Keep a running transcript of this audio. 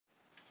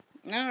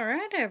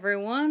Alright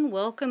everyone,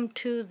 welcome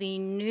to the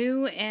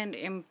new and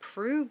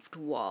improved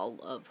wall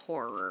of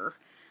horror.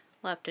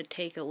 I'll have to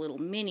take a little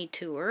mini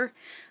tour.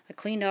 I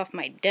cleaned off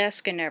my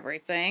desk and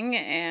everything,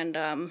 and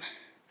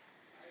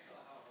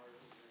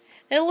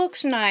it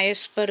looks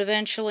nice, but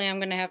eventually I'm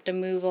gonna have to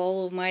move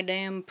all of my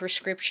damn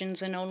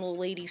prescriptions and old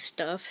lady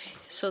stuff.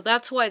 So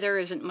that's why there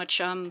isn't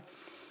much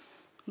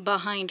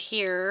behind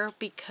here,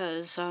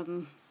 because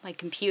my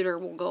computer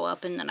will go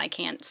up and then I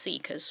can't see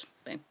because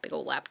my big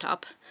old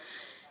laptop.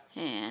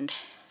 And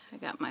I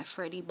got my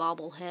Freddy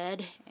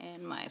bobblehead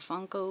and my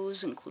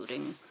Funkos,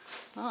 including,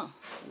 oh,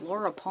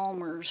 Laura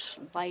Palmer's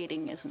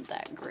lighting isn't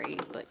that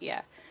great, but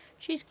yeah,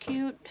 she's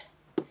cute.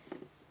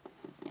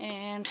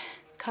 And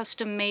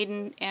custom made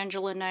an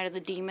Angela Night of the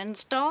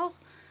Demons doll.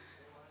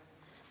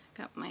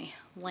 Got my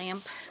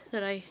lamp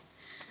that I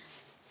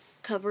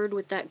covered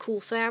with that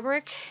cool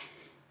fabric.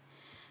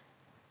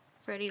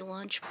 Freddy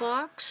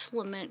lunchbox,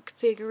 lament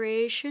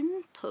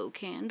configuration, Poe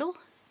candle,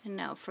 and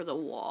now for the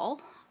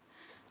wall.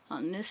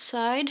 On this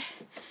side,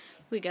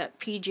 we got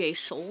PJ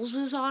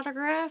Souls'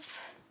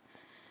 autograph,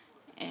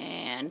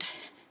 and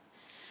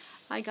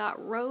I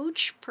got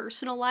Roach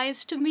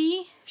personalized to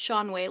me.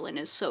 Sean Whalen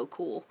is so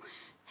cool.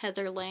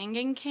 Heather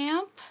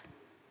Langenkamp,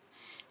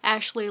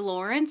 Ashley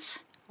Lawrence,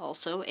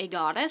 also a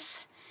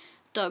goddess,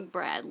 Doug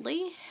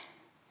Bradley,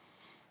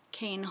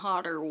 Kane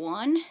Hodder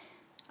 1.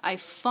 I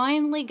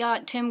finally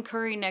got Tim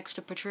Curry next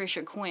to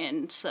Patricia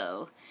Quinn,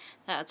 so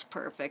that's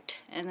perfect.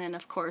 And then,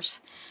 of course,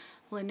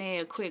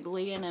 Linnea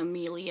Quigley and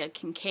Amelia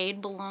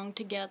Kincaid belong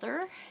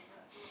together.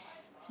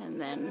 And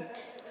then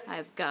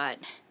I've got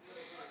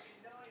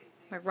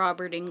my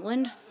Robert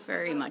Englund,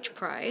 very much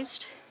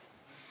prized.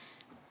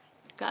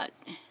 Got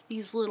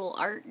these little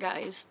art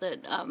guys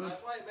that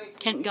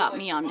Kent got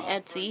me on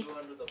Etsy.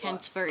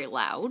 Kent's very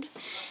loud.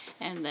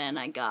 And then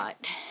I got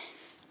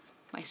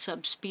my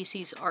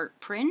subspecies art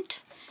print.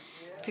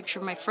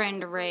 Picture my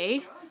friend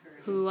Ray,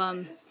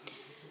 who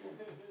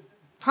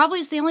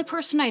probably is the only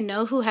person I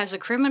know who has a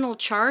criminal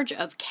charge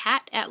of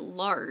cat at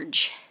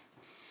large.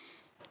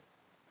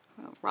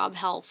 Rob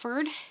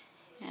Halford,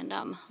 and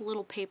a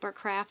little paper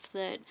craft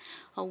that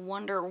a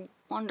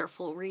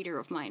wonderful reader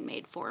of mine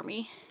made for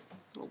me.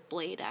 Little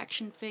Blade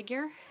action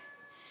figure.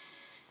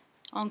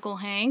 Uncle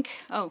Hank.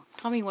 Oh,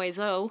 Tommy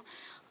Wiseau.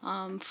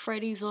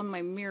 Freddy's on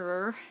my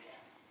mirror.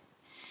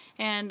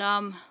 And,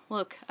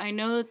 look, I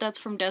know that that's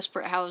from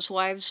Desperate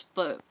Housewives,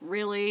 but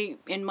really,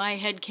 in my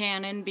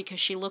headcanon, because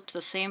she looked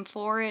the same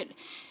for it,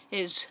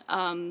 is,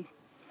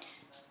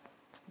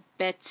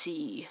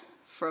 Betsy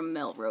from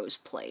Melrose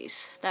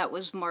Place. That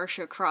was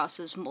Marcia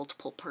Cross's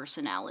multiple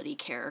personality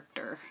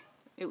character.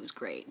 It was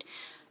great.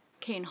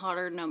 Kane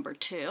Hodder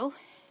 #2,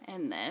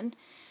 and then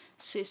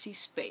Sissy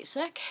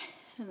Spacek.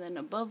 And then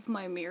above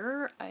my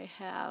mirror, I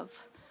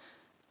have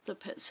the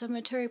Pet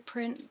Cemetery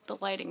print. The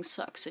lighting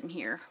sucks in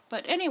here.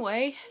 But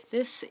anyway,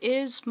 this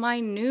is my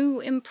new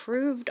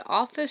improved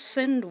office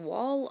and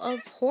wall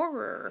of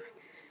horror.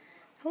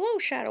 Hello,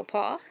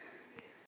 Shadowpaw.